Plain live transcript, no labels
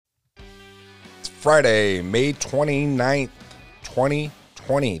Friday, May 29th,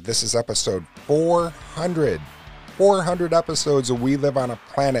 2020. This is episode 400. 400 episodes of We Live on a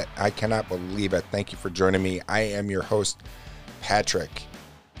Planet. I cannot believe it. Thank you for joining me. I am your host, Patrick.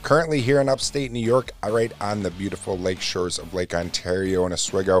 Currently here in upstate New York, right on the beautiful lake shores of Lake Ontario in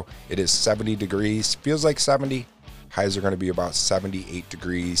Oswego. It is 70 degrees. Feels like 70. Highs are going to be about 78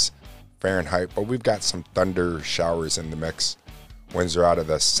 degrees Fahrenheit, but we've got some thunder showers in the mix. Winds are out of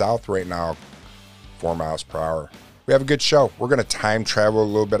the south right now, 4 miles per hour. We have a good show. We're going to time travel a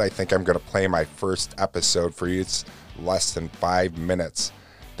little bit. I think I'm going to play my first episode for you. It's less than 5 minutes.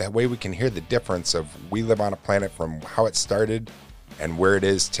 That way we can hear the difference of We Live on a Planet from how it started and where it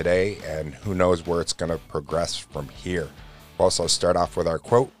is today, and who knows where it's going to progress from here. We'll also start off with our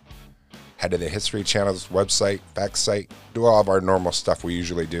quote, head to the History Channel's website, fact site, do all of our normal stuff we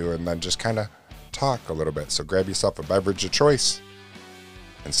usually do, and then just kind of talk a little bit. So grab yourself a beverage of choice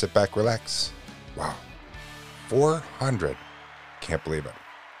and sit back, relax. Wow, 400. Can't believe it.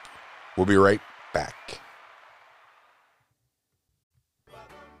 We'll be right back.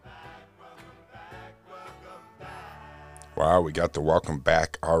 Wow, we got the welcome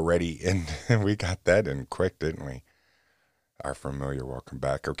back already in. We got that in quick, didn't we? Our familiar welcome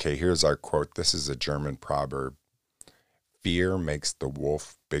back. Okay, here's our quote. This is a German proverb. Fear makes the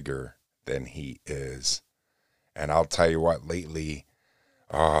wolf bigger than he is. And I'll tell you what, lately,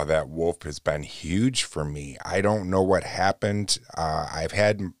 that wolf has been huge for me. I don't know what happened. I've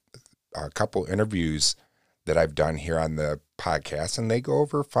had a couple interviews that I've done here on the podcast, and they go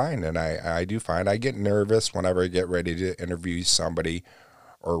over fine. And I do fine. I get nervous whenever I get ready to interview somebody,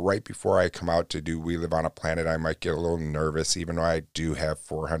 or right before I come out to do We Live on a Planet, I might get a little nervous, even though I do have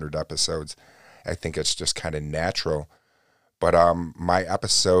 400 episodes. I think it's just kind of natural. But my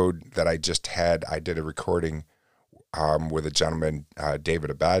episode that I just had, I did a recording with a gentleman, David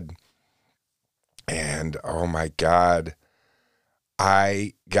Abed, and oh my God,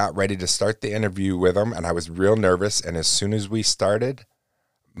 I got ready to start the interview with him, and I was real nervous, and as soon as we started,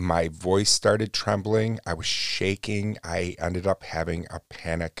 my voice started trembling. I was shaking. I ended up having a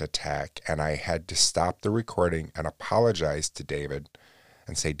panic attack, and I had to stop the recording and apologize to David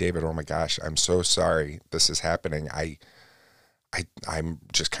and say, David, oh my gosh, I'm so sorry this is happening. I'm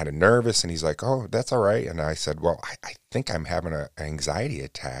just kind of nervous. And he's like, oh, that's all right. And I said, well, I think I'm having an anxiety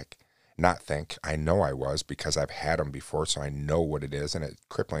attack. I know I was, because I've had them before, so I know what it is, and it's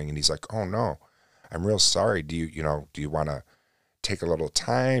crippling. And he's like, oh no, I'm real sorry. Do you want to take a little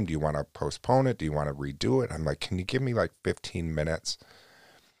time? Do you want to postpone it? Do you want to redo it? I'm like, can you give me like 15 minutes?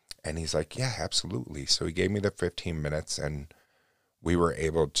 And he's like, yeah, absolutely. So he gave me the 15 minutes, and we were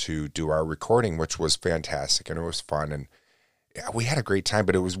able to do our recording, which was fantastic, and it was fun. And yeah, we had a great time,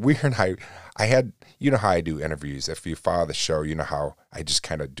 but it was weird. I had, you know how I do interviews. If you follow the show, you know how I just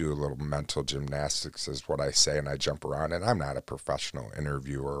kind of do a little mental gymnastics is what I say, and I jump around, and I'm not a professional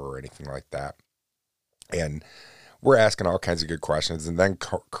interviewer or anything like that. And we're asking all kinds of good questions, and then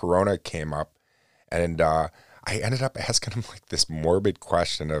Corona came up, and I ended up asking him like this morbid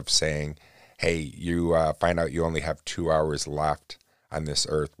question of saying, hey, you find out you only have 2 hours left on this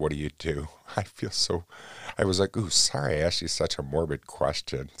earth, what do you do? I was like, ooh, sorry, I asked you such a morbid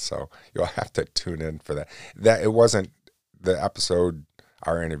question. So you'll have to tune in for that. It wasn't, the episode,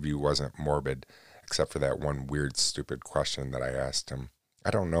 our interview wasn't morbid, except for that one weird, stupid question that I asked him. I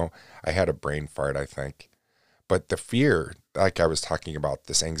don't know. I had a brain fart, I think. But the fear, like I was talking about,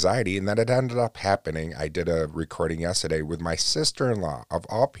 this anxiety, and then it ended up happening. I did a recording yesterday with my sister-in-law, of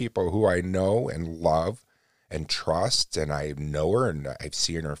all people, who I know and love and trust, and I know her, and I've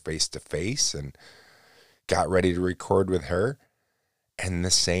seen her face to face, and got ready to record with her, and the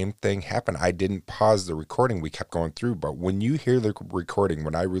same thing happened. I didn't pause the recording. We kept going through, but when you hear the recording,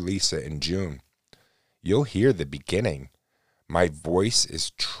 when I release it in June, you'll hear the beginning. My voice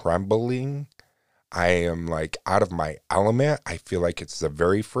is trembling. I am like out of my element. I feel like it's the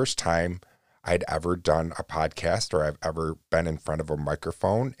very first time I'd ever done a podcast, or I've ever been in front of a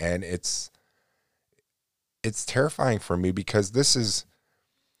microphone, and it's terrifying for me, because this is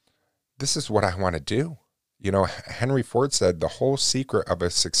what I want to do. You know, Henry Ford said the whole secret of a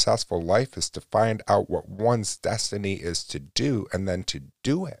successful life is to find out what one's destiny is to do, and then to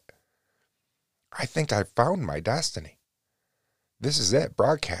do it. I think I've found my destiny. This is it,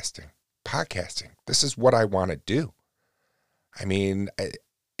 broadcasting, podcasting. This is what I want to do. I mean,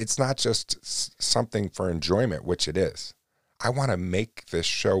 it's not just something for enjoyment, which it is. I want to make this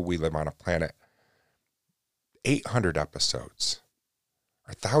show, We Live on a Planet, 800 episodes.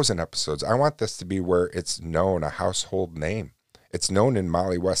 1,000 episodes. I want this to be where it's known, a household name. It's known in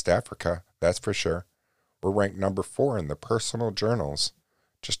Mali, West Africa, that's for sure. We're ranked number 4 in the personal journals,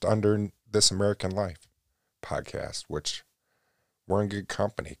 just under This American Life podcast, which we're in good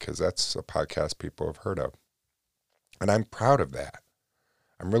company because that's a podcast people have heard of. And I'm proud of that.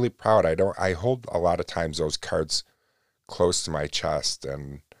 I'm really proud. I hold a lot of times those cards close to my chest,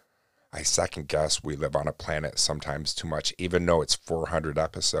 and I second guess We Live on a Planet sometimes too much, even though it's 400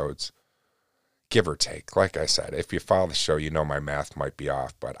 episodes, give or take. Like I said, if you follow the show, you know my math might be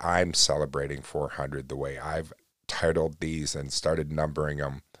off, but I'm celebrating 400 the way I've titled these and started numbering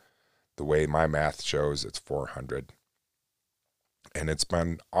them. The way my math shows, it's 400. And it's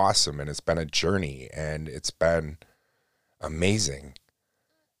been awesome, and it's been a journey, and it's been amazing.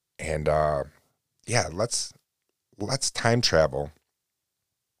 And yeah, let's time travel,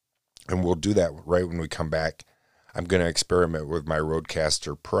 and we'll do that right when we come back. I'm going to experiment with my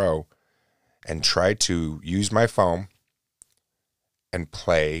Rodecaster Pro and try to use my phone and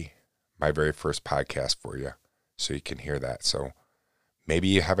play my very first podcast for you so you can hear that. So maybe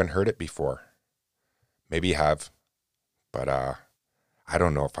you haven't heard it before. Maybe you have, but I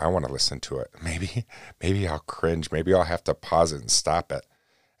don't know if I want to listen to it. Maybe I'll cringe. Maybe I'll have to pause it and stop it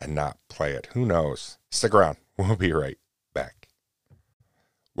and not play it. Who knows? Stick around. We'll be right back.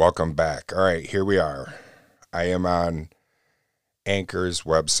 Welcome back. All right, here we are. I am on Anchor's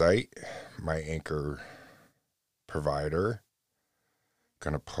website, my Anchor provider.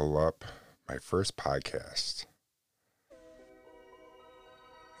 Going to pull up my first podcast.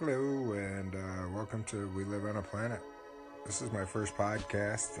 Hello, and welcome to We Live on a Planet. This is my first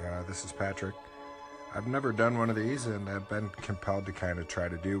podcast. This is Patrick. I've never done one of these, and I've been compelled to kind of try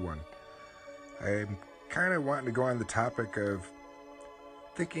to do one. I'm kind of wanting to go on the topic of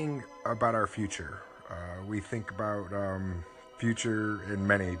thinking about our future. We think about future in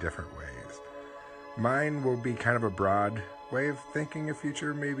many different ways. Mine will be kind of a broad way of thinking of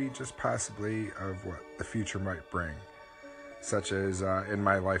future, maybe just possibly of what the future might bring. Such as in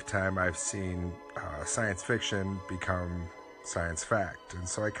my lifetime, I've seen science fiction become science fact. And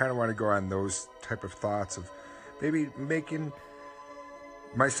so I kind of want to go on those type of thoughts of maybe making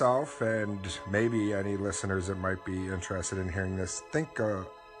myself and maybe any listeners that might be interested in hearing this think.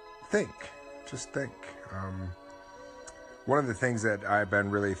 One of the things that I've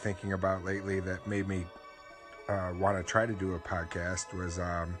been really thinking about lately that made me want to try to do a podcast was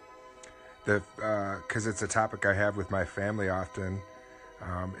because it's a topic I have with my family often,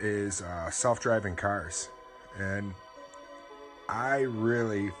 is self-driving cars. And I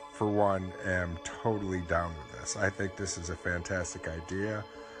really, for one, am totally down with this. I think this is a fantastic idea.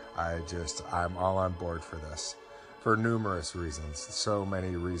 I'm all on board for this for numerous reasons, so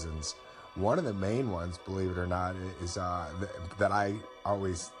many reasons. One of the main ones, believe it or not, is that I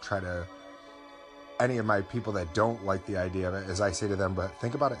always try to, any of my people that don't like the idea of it, as I say to them, but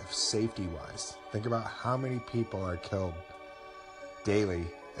think about it safety-wise. Think about how many people are killed daily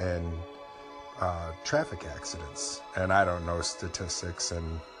in traffic accidents. And I don't know statistics,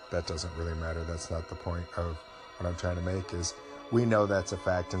 and that doesn't really matter. That's not the point of what I'm trying to make, is we know that's a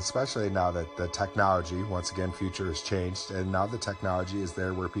fact, and especially now that the technology, once again, future has changed, and now the technology is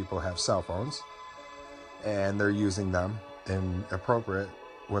there where people have cell phones, and they're using them inappropriate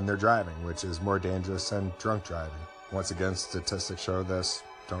when they're driving, which is more dangerous than drunk driving. Once again, statistics show this.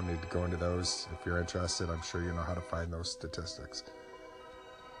 Don't need to go into those. If you're interested, I'm sure you know how to find those statistics.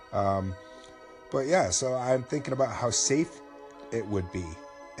 But yeah, so I'm thinking about how safe it would be.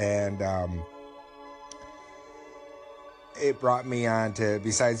 And it brought me on to,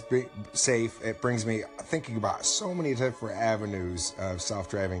 besides being safe, it brings me thinking about so many different avenues of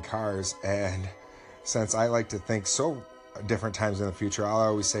self-driving cars. And since I like to think so different times in the future, I'll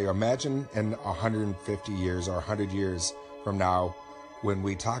always say, imagine in 150 years or 100 years from now, when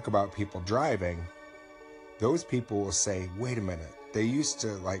we talk about people driving, those people will say, wait a minute, they used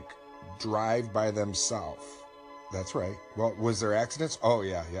to drive by themselves. That's right. Well, was there accidents? Oh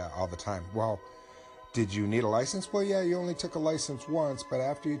yeah, all the time. Well, did you need a license? Well, yeah, you only took a license once, but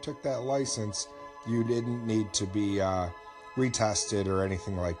after you took that license, you didn't need to be retested or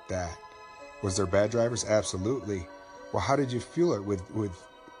anything like that. Was there bad drivers? Absolutely. Well, how did you fuel it?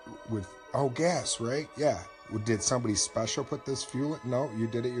 With gas, right? Yeah. Did somebody special put this fuel in? No, you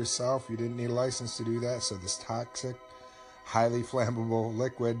did it yourself. You didn't need a license to do that. So this toxic, highly flammable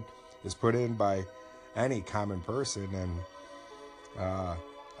liquid is put in by any common person. And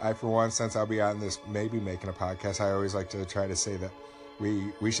I, for one, since I'll be on this, maybe making a podcast, I always like to try to say that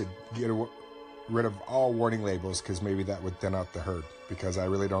we should get rid of all warning labels, because maybe that would thin out the herd, because I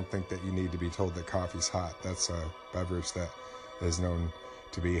really don't think that you need to be told that coffee's hot. That's a beverage that is known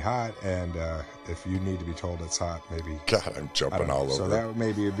to be hot, and if you need to be told it's hot, maybe... God, I'm jumping all over. So that would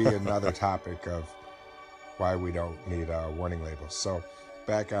maybe be another topic of why we don't need warning labels. So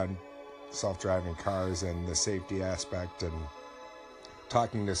back on self-driving cars and the safety aspect, and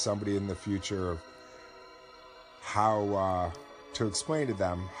talking to somebody in the future of how to explain to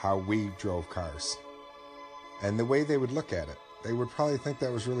them how we drove cars and the way they would look at it. They would probably think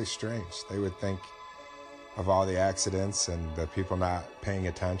that was really strange. They would think of all the accidents and the people not paying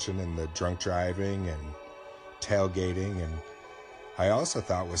attention and the drunk driving and tailgating. And I also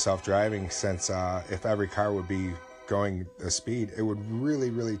thought with self-driving, since if every car would be going the speed, it would really,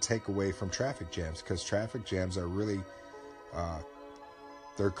 really take away from traffic jams, because traffic jams are really,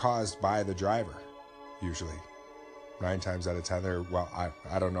 they're caused by the driver, usually. 9 times out of 10,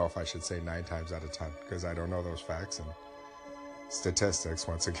 I don't know if I should say 9 times out of 10, because I don't know those facts, and statistics,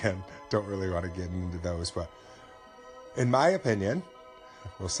 once again, don't really want to get into those. But in my opinion,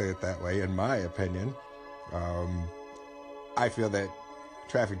 we'll say it that way, in my opinion, I feel that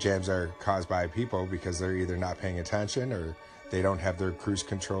traffic jams are caused by people because they're either not paying attention, or they don't have their cruise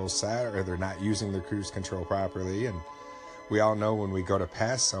control set, or they're not using their cruise control properly. And we all know when we go to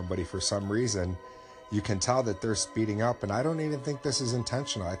pass somebody, for some reason, you can tell that they're speeding up. And I don't even think this is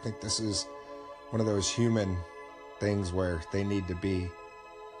intentional. I think this is one of those human things where they need to be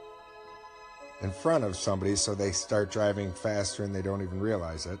in front of somebody, so they start driving faster and they don't even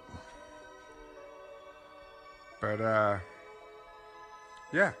realize it. But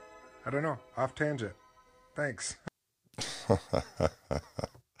yeah, I don't know, off tangent. Thanks.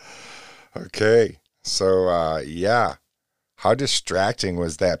 Okay, so yeah, how distracting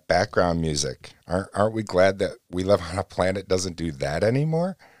was that background music? Aren't we glad that we live on a planet that doesn't do that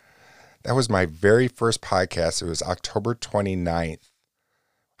anymore? That was my very first podcast. It was October 29th.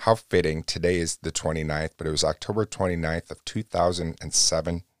 How fitting. Today is the 29th, but it was October 29th of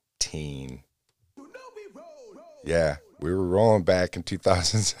 2017. Yeah, we were rolling back in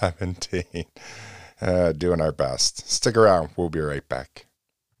 2017, doing our best. Stick around. We'll be right back.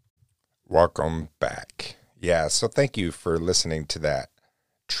 Welcome back. Yeah, so thank you for listening to that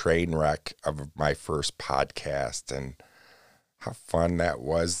train wreck of my first podcast, and how fun that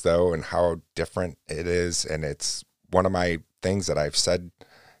was, though, and how different it is. And it's one of my things that I've said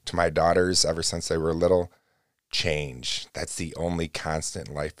to my daughters ever since they were little: change. That's the only constant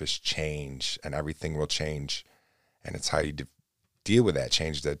in life, is change, and everything will change. And it's how you deal with that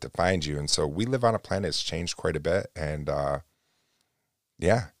change that defines you. And so we live on a planet that's changed quite a bit. And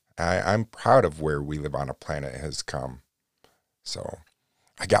yeah, I'm proud of where we live on a planet has come. So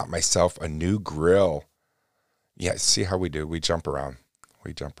I got myself a new grill. Yeah, see how we do. We jump around.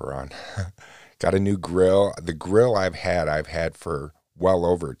 Got a new grill. The grill I've had for well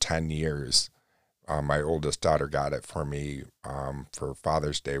over 10 years. My oldest daughter got it for me for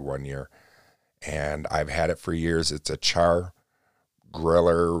Father's Day one year. And I've had it for years. It's a char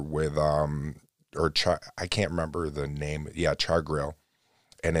griller with, I can't remember the name. Yeah, char grill.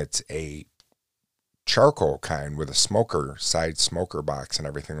 And it's a charcoal kind with a side smoker box and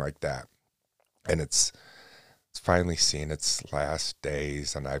everything like that. And it's finally seen its last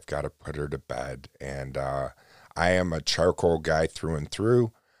days, and I've got to put her to bed. And I am a charcoal guy through and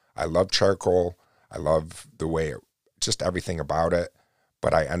through. I love charcoal. I love the way just everything about it.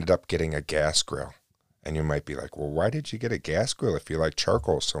 But I ended up getting a gas grill. And you might be like, well, why did you get a gas grill if you like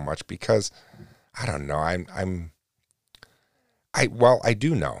charcoal so much? Because I don't know. I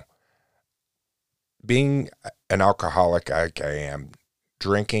do know. Being an alcoholic like I am,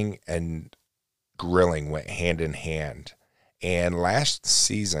 drinking and grilling went hand in hand. And last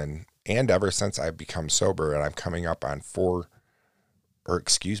season, and ever since I've become sober, and I'm coming up on 5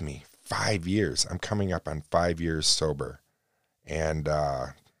 years. I'm coming up on 5 years sober. And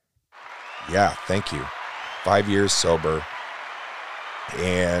yeah, thank you. 5 years sober.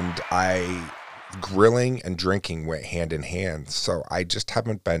 And grilling and drinking went hand in hand. So I just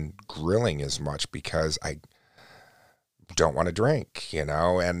haven't been grilling as much because I don't want to drink, and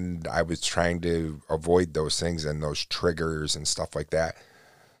I was trying to avoid those things and those triggers and stuff like that.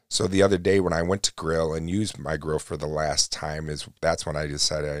 So the other day when I went to grill and used my grill for the last time, that's when I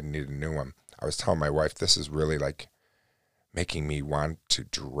decided I needed a new one. I was telling my wife, this is really like making me want to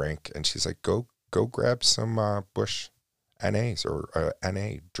drink. And she's like, go grab some Busch NAs or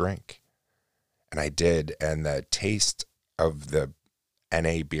NA drink. And I did. And the taste of the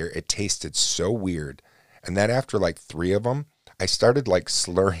NA beer, it tasted so weird. And then after like 3 of them, I started like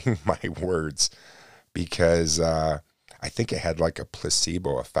slurring my words because I think it had like a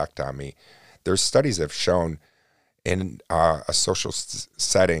placebo effect on me. There's studies that have shown in social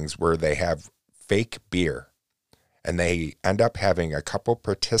settings where they have fake beer, and they end up having a couple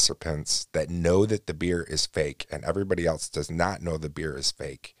participants that know that the beer is fake and everybody else does not know the beer is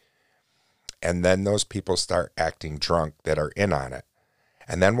fake. And then those people start acting drunk that are in on it.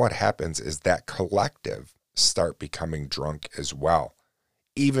 And then what happens is that collective start becoming drunk as well,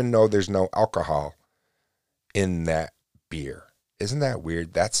 even though there's no alcohol in that beer. Isn't that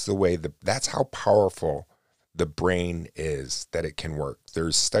weird? That's the way that's how powerful the brain is, that it can work.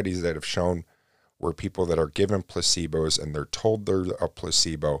 There's studies that have shown where people that are given placebos and they're told they're a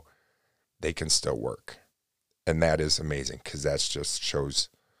placebo, they can still work. And that is amazing, because that's just shows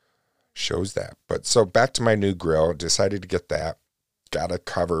that. But so back to my new grill, decided to get that, got a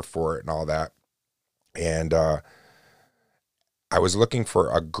cover for it and all that. And I was looking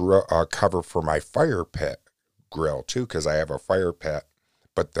for a cover for my fire pit grill too, because I have a fire pit,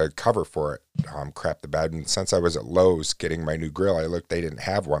 but the cover for it crapped the bed. And since I was at Lowe's getting my new grill, I looked, they didn't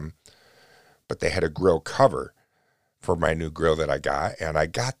have one, but they had a grill cover for my new grill that I got, and I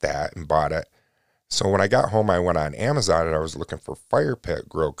got that and bought it. So when I got home, I went on Amazon and I was looking for fire pit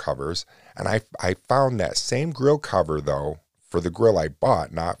grill covers, and I found that same grill cover, though, for the grill I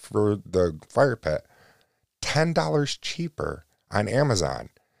bought, not for the fire pit, $10 cheaper on Amazon.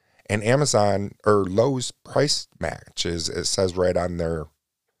 And Amazon or Lowe's price matches, it says right on their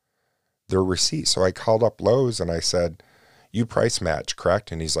receipt. So I called up Lowe's and I said, "You price match,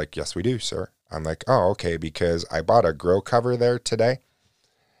 correct?" And he's like, "Yes, we do, sir." I'm like, "Oh, okay," because I bought a grill cover there today,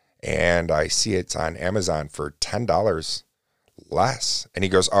 and I see it's on Amazon for $10 less. And he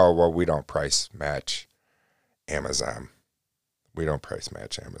goes, "Oh, well, we don't price match Amazon. We don't price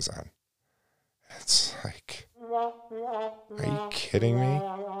match Amazon." It's like, are you kidding me?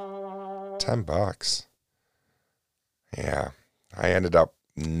 $10. Yeah. I ended up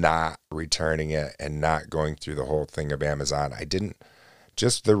not returning it and not going through the whole thing of Amazon. I didn't,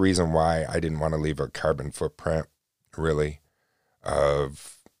 just the reason why I didn't want to leave a carbon footprint, really,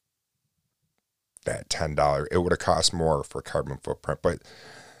 of that $10. It would have cost more for carbon footprint, but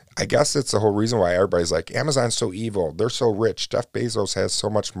I guess it's the whole reason why everybody's like, Amazon's so evil. They're so rich. Jeff Bezos has so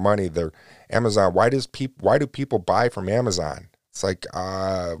much money. They're Amazon. Why do people buy from Amazon? It's like,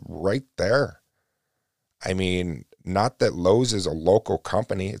 right there. I mean, not that Lowe's is a local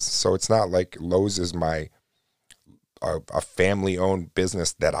company. So it's not like Lowe's is a family-owned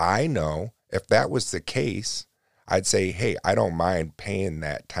business that I know. If that was the case, I'd say, hey, I don't mind paying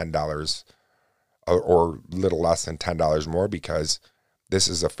that $10 or little less than $10 more, because this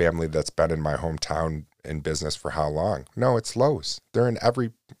is a family that's been in my hometown in business for how long? No, it's Lowe's. They're in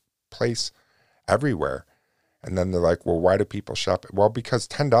every place, everywhere. And then they're like, well, why do people shop? Well, because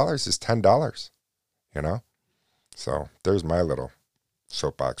 $10 is $10, you know? So there's my little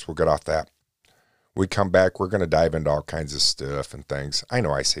soapbox. We'll get off that. We come back, we're going to dive into all kinds of stuff and things. I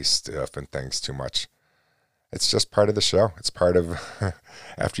know I say stuff and things too much. It's just part of the show. It's part of,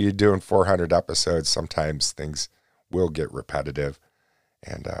 after you're doing 400 episodes, sometimes things will get repetitive.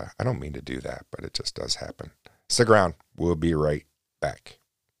 And I don't mean to do that, but it just does happen. Stick around. We'll be right back.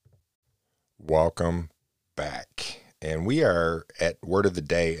 Welcome back. And we are at Word of the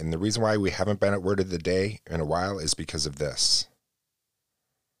Day. And the reason why we haven't been at Word of the Day in a while is because of this.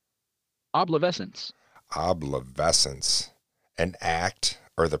 Oblivescence. Oblivescence. An act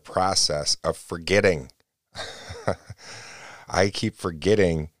or the process of forgetting. I keep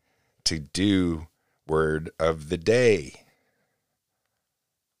forgetting to do Word of the Day.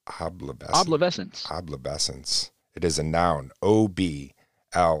 Oblivescence. Oblivescence. It is a noun. Oblivescence.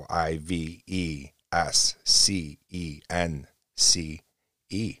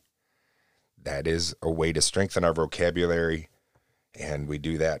 That is a way to strengthen our vocabulary, and we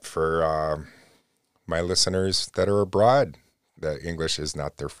do that for my listeners that are abroad, that English is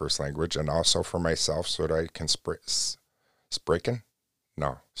not their first language, and also for myself, so that I can sprechen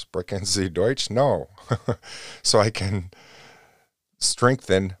Sie Deutsch? No. So I can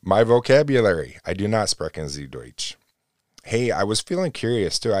strengthen my vocabulary. I do not sprechen Sie Deutsch. Hey, I was feeling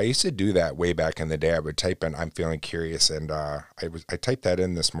curious too. I used to do that way back in the day. I would type in, "I'm feeling curious," and I typed that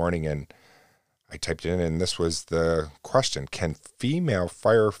in this morning, and I typed it in, and this was the question: can female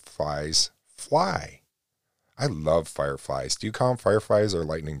fireflies fly? I love fireflies. Do you call them fireflies or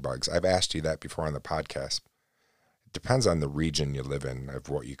lightning bugs? I've asked you that before on the podcast. It depends on the region you live in of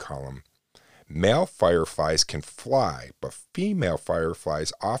what you call them. Male fireflies can fly, but female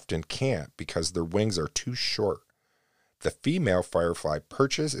fireflies often can't because their wings are too short. The female firefly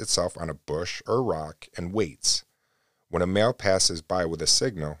perches itself on a bush or rock and waits. When a male passes by with a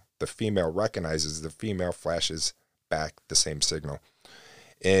signal, the female recognizes the female flashes back the same signal.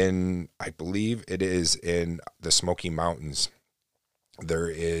 I believe it is in the Smoky Mountains, there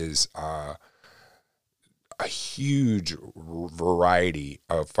is a huge variety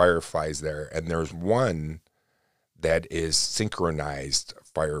of fireflies there, and there's one that is synchronized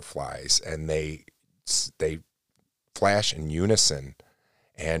fireflies, and they flash in unison,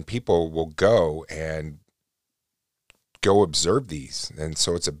 and people will go and go observe these. And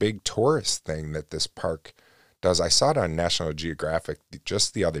so it's a big tourist thing that this park does. I saw it on National Geographic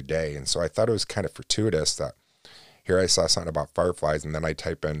just the other day, and so I thought it was kind of fortuitous that here I saw something about fireflies, and then I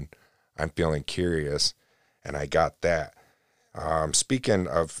type in, I'm feeling curious, and I got that. Speaking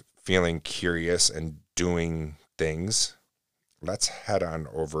of feeling curious and doing things, let's head on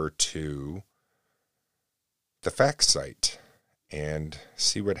over to the fact site and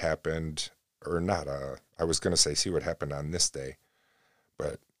see what happened, or not. I was going to say see what happened on this day,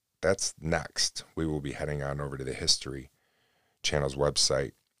 but that's next. We will be heading on over to the History Channel's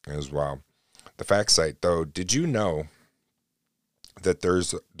website as well. The fact site, though, did you know that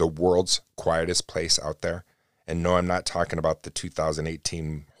there's the world's quietest place out there? And no, I'm not talking about the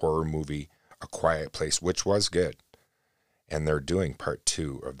 2018 horror movie, A Quiet Place, which was good. And they're doing part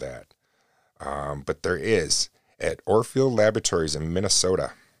 2 of that. But there is, at Orfield Laboratories in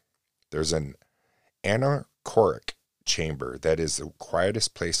Minnesota, there's an anechoic chamber that is the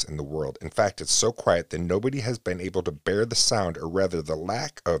quietest place in the world. In fact, it's so quiet that nobody has been able to bear the sound, or rather the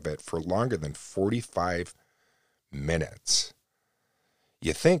lack of it, for longer than 45 minutes.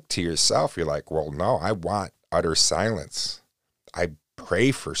 You think to yourself, you're like, well, no, I want utter silence. I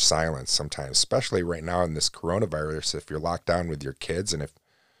pray for silence sometimes, especially right now in this coronavirus. If you're locked down with your kids, and if,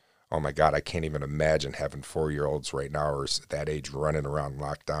 oh my God, I can't even imagine having 4-year-olds right now or that age running around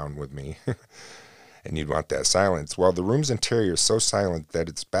locked down with me. And you'd want that silence. Well, the room's interior is so silent that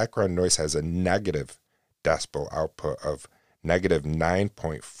its background noise has a negative decibel output of negative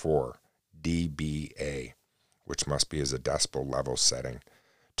 9.4 dBA, which must be as a decibel level setting.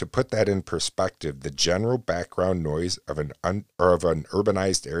 To put that in perspective, the general background noise of an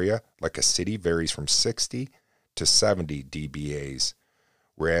urbanized area like a city varies from 60 to 70 dBAs,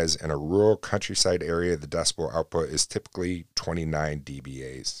 whereas in a rural countryside area, the decibel output is typically 29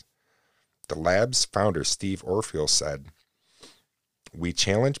 dBAs. The lab's founder, Steve Orfield, said, "We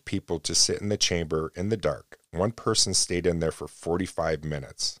challenge people to sit in the chamber in the dark. One person stayed in there for 45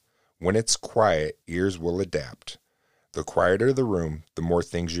 minutes. When it's quiet, ears will adapt. The quieter the room, the more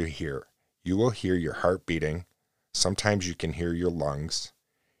things you hear. You will hear your heart beating. Sometimes you can hear your lungs,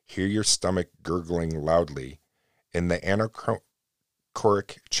 hear your stomach gurgling loudly. In the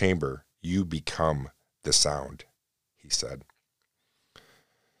anechoic chamber, you become the sound," he said.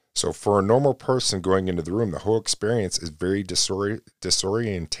 So for a normal person going into the room, the whole experience is very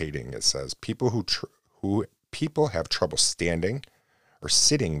disorientating, it says. People have trouble standing or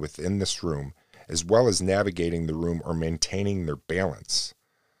sitting within this room, as well as navigating the room or maintaining their balance.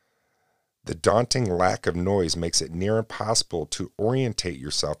 The daunting lack of noise makes it near impossible to orientate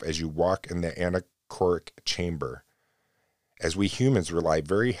yourself as you walk in the anechoic chamber, as we humans rely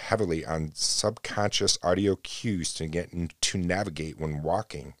very heavily on subconscious audio cues to navigate when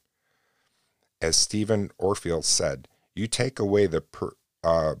walking. As Stephen Orfield said, you take away the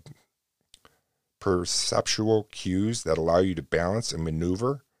perceptual cues that allow you to balance and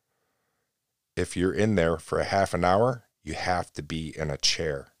maneuver. If you're in there for a half an hour, you have to be in a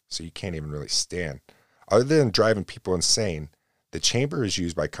chair, so you can't even really stand. Other than driving people insane, the chamber is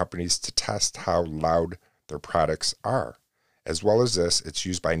used by companies to test how loud their products are. As well as this, it's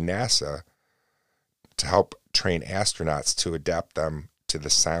used by NASA to help train astronauts to adapt them to the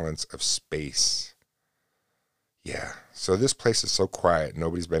silence of space. Yeah, so this place is so quiet,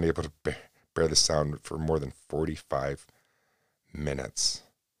 nobody's been able to bear the sound for more than 45 minutes.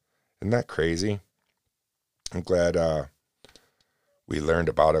 Isn't that crazy? I'm glad we learned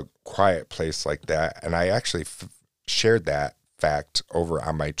about a quiet place like that, and I actually shared that fact over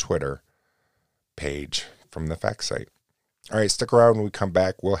on my Twitter page from the fact site. All right, stick around. When we come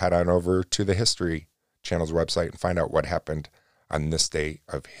back, we'll head on over to the History Channel's website and find out what happened on this day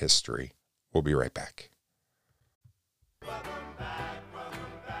of history. We'll be right back.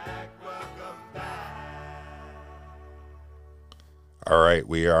 All right,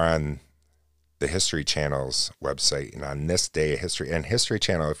 we are on the History Channel's website, and on this day of history, and History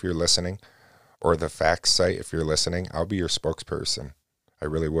Channel, if you're listening, or the Facts site, if you're listening, I'll be your spokesperson. I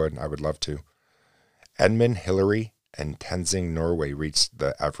really would. I would love to. Edmund Hillary and Tenzing Norway reached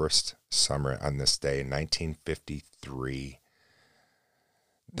the Everest summit on this day in 1953.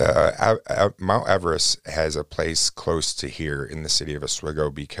 The Mount Everest has a place close to here in the city of Oswego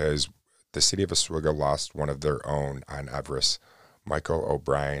because the city of Oswego lost one of their own on Everest, Michael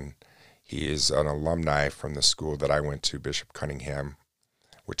O'Brien. He is an alumni from the school that I went to, Bishop Cunningham,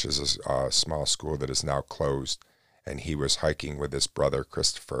 which is a small school that is now closed. And he was hiking with his brother,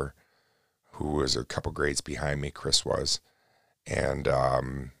 Christopher, who was a couple grades behind me, Chris was. And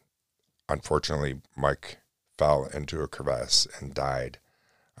unfortunately, Mike fell into a crevasse and died.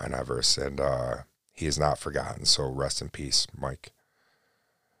 on Everest, and he is not forgotten. So rest in peace, Mike.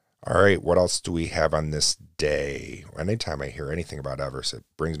 All right, what else do we have on this day? Anytime I hear anything about Everest, it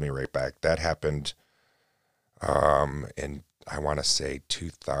brings me right back. That happened in, I want to say,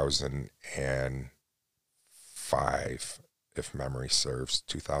 2005, if memory serves.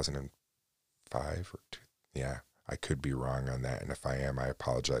 2005 or yeah, I could be wrong on that, and if I am, I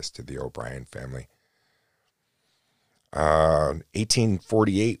apologize to the O'Brien family.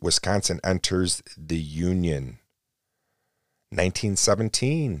 1848, Wisconsin enters the Union.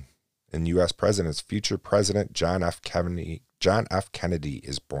 1917, in U.S. presidents, future President John F. Kennedy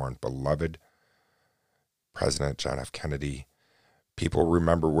is born. Beloved President John F. Kennedy. People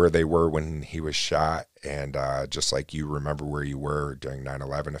remember where they were when he was shot, and just like you remember where you were during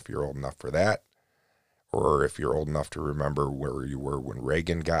 9/11, if you're old enough for that, or if you're old enough to remember where you were when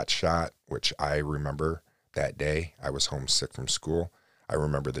Reagan got shot, which I remember that day. I was homesick from school. I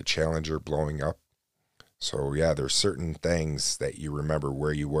remember the Challenger blowing up. So yeah, there's certain things that you remember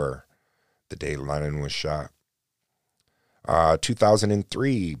where you were the day Lennon was shot.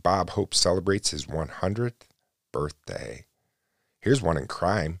 2003, Bob Hope celebrates his 100th birthday. Here's one in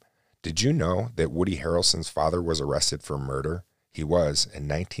crime. Did you know that Woody Harrelson's father was arrested for murder? He was in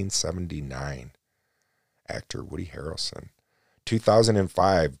 1979. Actor Woody Harrelson.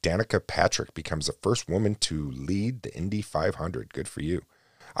 2005, Danica Patrick becomes the first woman to lead the Indy 500. Good for you.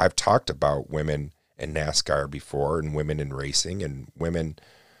 I've talked about women in NASCAR before, and women in racing, and women,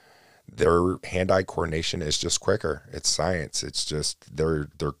 their hand-eye coordination is just quicker. It's science. It's just they're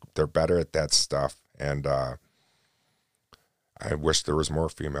better at that stuff. And I wish there was more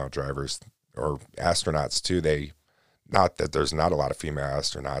female drivers or astronauts too. Not that there's not a lot of female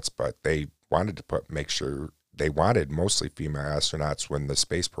astronauts, but they wanted to make sure they wanted mostly female astronauts when the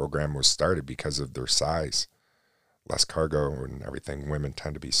space program was started because of their size, less cargo and everything. Women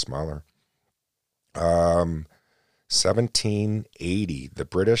tend to be smaller. 1780, the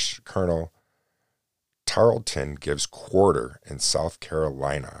British Colonel Tarleton gives quarter in South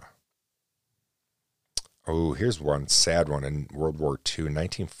Carolina. Oh, here's one sad one in World War II,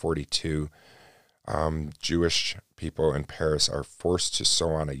 1942. Jewish people in Paris are forced to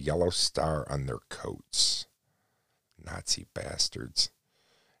sew on a yellow star on their coats. Nazi bastards.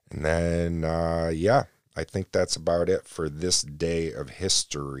 And then, yeah, I think that's about it for this day of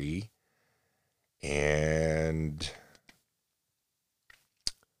history. And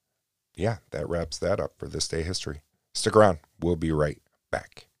yeah, that wraps that up for this day of history. Stick around. We'll be right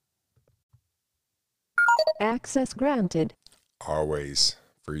back. Access granted. Always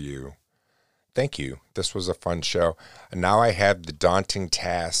for you. Thank you. This was a fun show. And now I have the daunting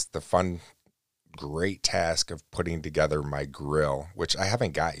task, the fun, great task of putting together my grill, which I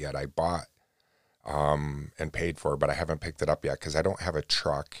haven't got yet. I bought and paid for, but I haven't picked it up yet because I don't have a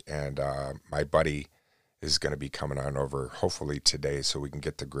truck. And my buddy is going to be coming on over hopefully today so we can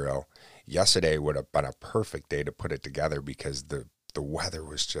get the grill. Yesterday would have been a perfect day to put it together because the weather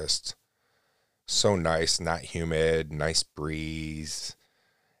was just so nice, not humid, nice breeze.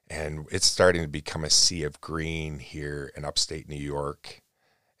 And it's starting to become a sea of green here in upstate New York.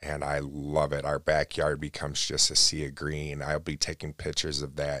 And I love it. Our backyard becomes just a sea of green. I'll be taking pictures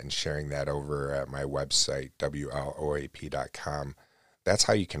of that and sharing that over at my website, WLOAP.com. That's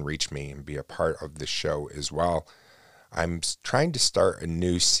how you can reach me and be a part of the show as well. I'm trying to start a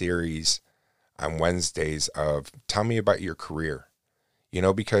new series on Wednesdays of tell me about your career. You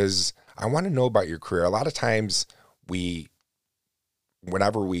know, because I want to know about your career. A lot of times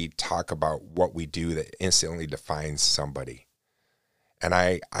whenever we talk about what we do, that instantly defines somebody. And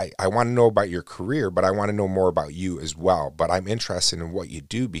I want to know about your career, but I want to know more about you as well. But I'm interested in what you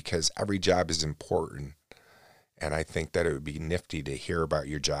do because every job is important. And I think that it would be nifty to hear about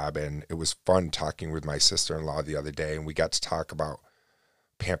your job. And it was fun talking with my sister-in-law the other day, and we got to talk about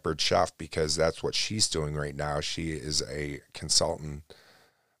Pampered Chef because that's what she's doing right now. She is a consultant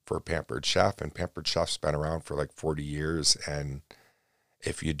for Pampered Chef, and Pampered Chef's been around for like 40 years. And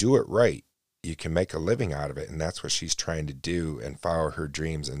if you do it right, you can make a living out of it. And that's what she's trying to do and follow her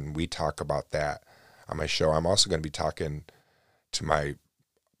dreams. And we talk about that on my show. I'm also going to be talking to my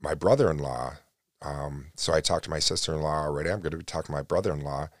brother-in-law. So I talked to my sister-in-law already. I'm going to be talking to my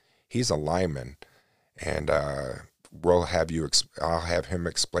brother-in-law. He's a lineman. And I'll have him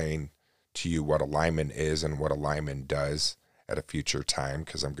explain to you what a lineman is and what a lineman does at a future time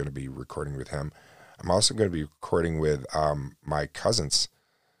because I'm going to be recording with him. I'm also going to be recording with my cousin's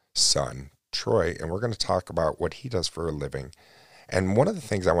son, Troy, and we're going to talk about what he does for a living. And one of the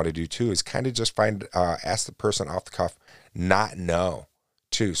things I want to do too is kind of just ask the person off the cuff, not know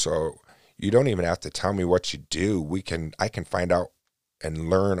too. So you don't even have to tell me what you do. I can find out and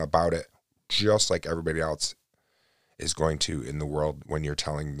learn about it just like everybody else is going to in the world when you're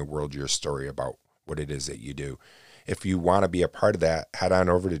telling the world your story about what it is that you do. If you want to be a part of that, head on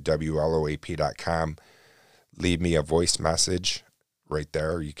over to WLOAP.com. Leave me a voice message right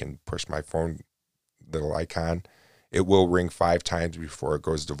there. You can push my phone little icon. It will ring 5 times before it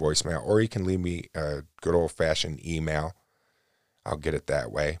goes to voicemail, or you can leave me a good old-fashioned email. I'll get it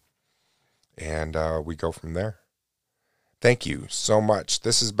that way. And we go from there. Thank you so much.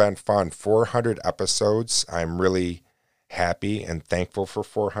 This has been fun. 400 episodes. I'm really happy and thankful for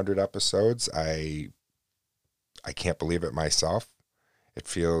 400 episodes. I can't believe it myself. It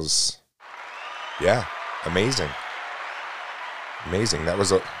feels, amazing. Amazing. That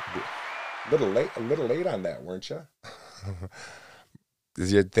was a little late on that, weren't you?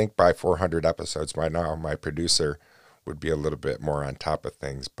 You'd think by 400 episodes by now, my producer would be a little bit more on top of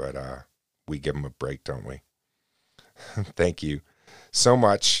things, but we give him a break, don't we? Thank you so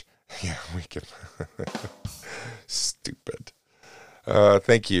much. Yeah, we give stupid.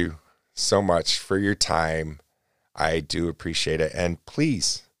 Thank you so much for your time. I do appreciate it. And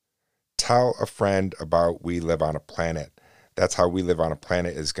please tell a friend about We Live on a Planet. That's how We Live on a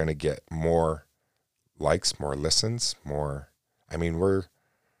Planet is going to get more likes, more listens, more. I mean, we're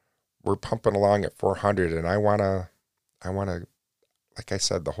pumping along at 400, and I want to, like I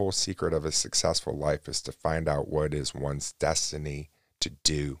said, the whole secret of a successful life is to find out what is one's destiny to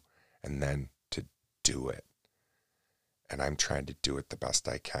do and then to do it. And I'm trying to do it the best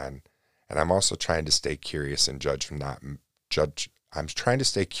I can. And I'm also trying to stay curious and I'm trying to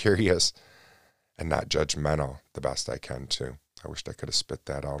stay curious and not judgmental the best I can too. I wished I could have spit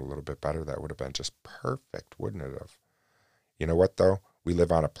that out a little bit better. That would have been just perfect, wouldn't it have? You know what though? We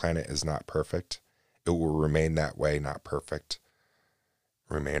Live on a Planet is not perfect. It will remain that way, not perfect.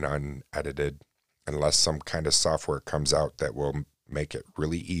 Remain unedited unless some kind of software comes out that will make it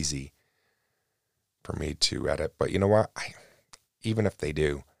really easy for me to edit. But you know what? Even if they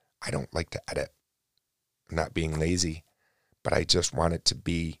do, I don't like to edit. I'm not being lazy, but I just want it to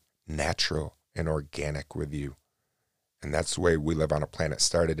be natural and organic with you. And that's the way We Live on a Planet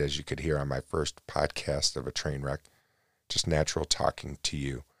started, as you could hear on my first podcast of a train wreck. Just natural talking to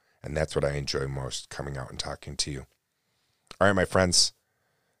you. And that's what I enjoy most, coming out and talking to you. All right, my friends,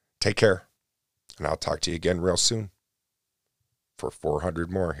 take care. And I'll talk to you again real soon. For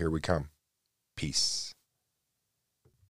 400 more, here we come. Peace.